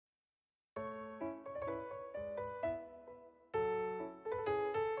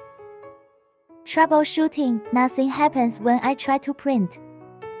Troubleshooting, nothing happens when I try to print.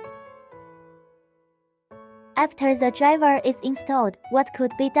 After the driver is installed, what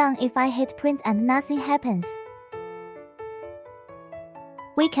could be done if I hit print and nothing happens?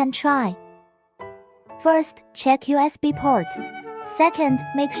 We can try. First, check USB port. Second,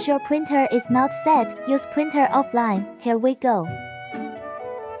 make sure printer is not set, use printer offline. Here we go.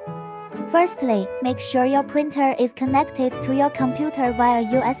 Firstly, make sure your printer is connected to your computer via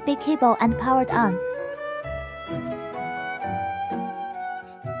USB cable and powered on.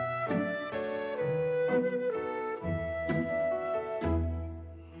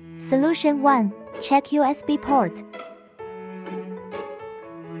 Solution 1. Check USB port.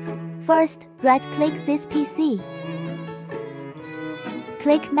 First, right-click this PC.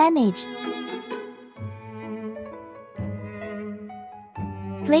 Click Manage.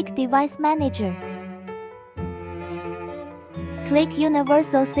 Click Device Manager. Click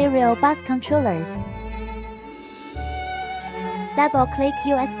Universal Serial Bus Controllers. Double-click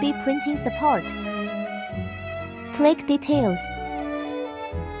USB printing support. Click Details.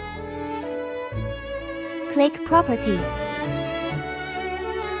 Click Property.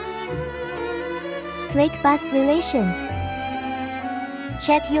 Click Bus Relations.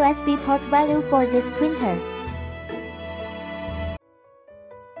 Check USB port value for this printer.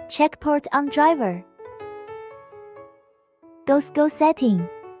 Check port on driver. Go Setting.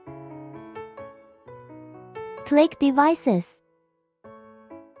 Click Devices.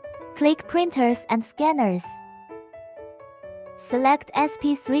 Click Printers and Scanners. Select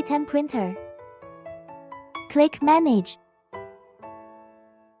SP310 printer. Click Manage.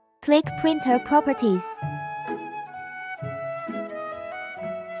 Click Printer Properties.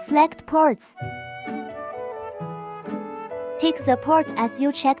 Select Ports. Tick the port as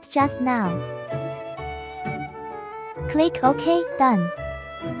you checked just now. Click OK, done.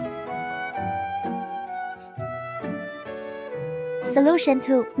 Solution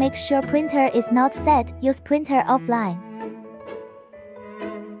 2. Make sure printer is not set, use printer offline.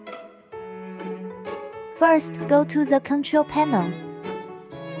 First, go to the control panel.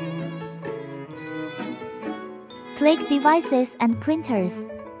 Click Devices and Printers.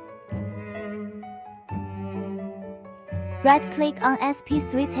 Right-click on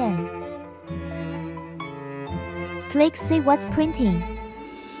SP310. Click See what's printing.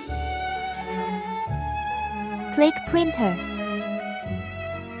 Click Printer.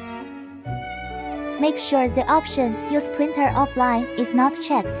 Make sure the option Use Printer Offline is not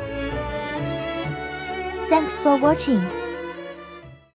checked. Thanks for watching.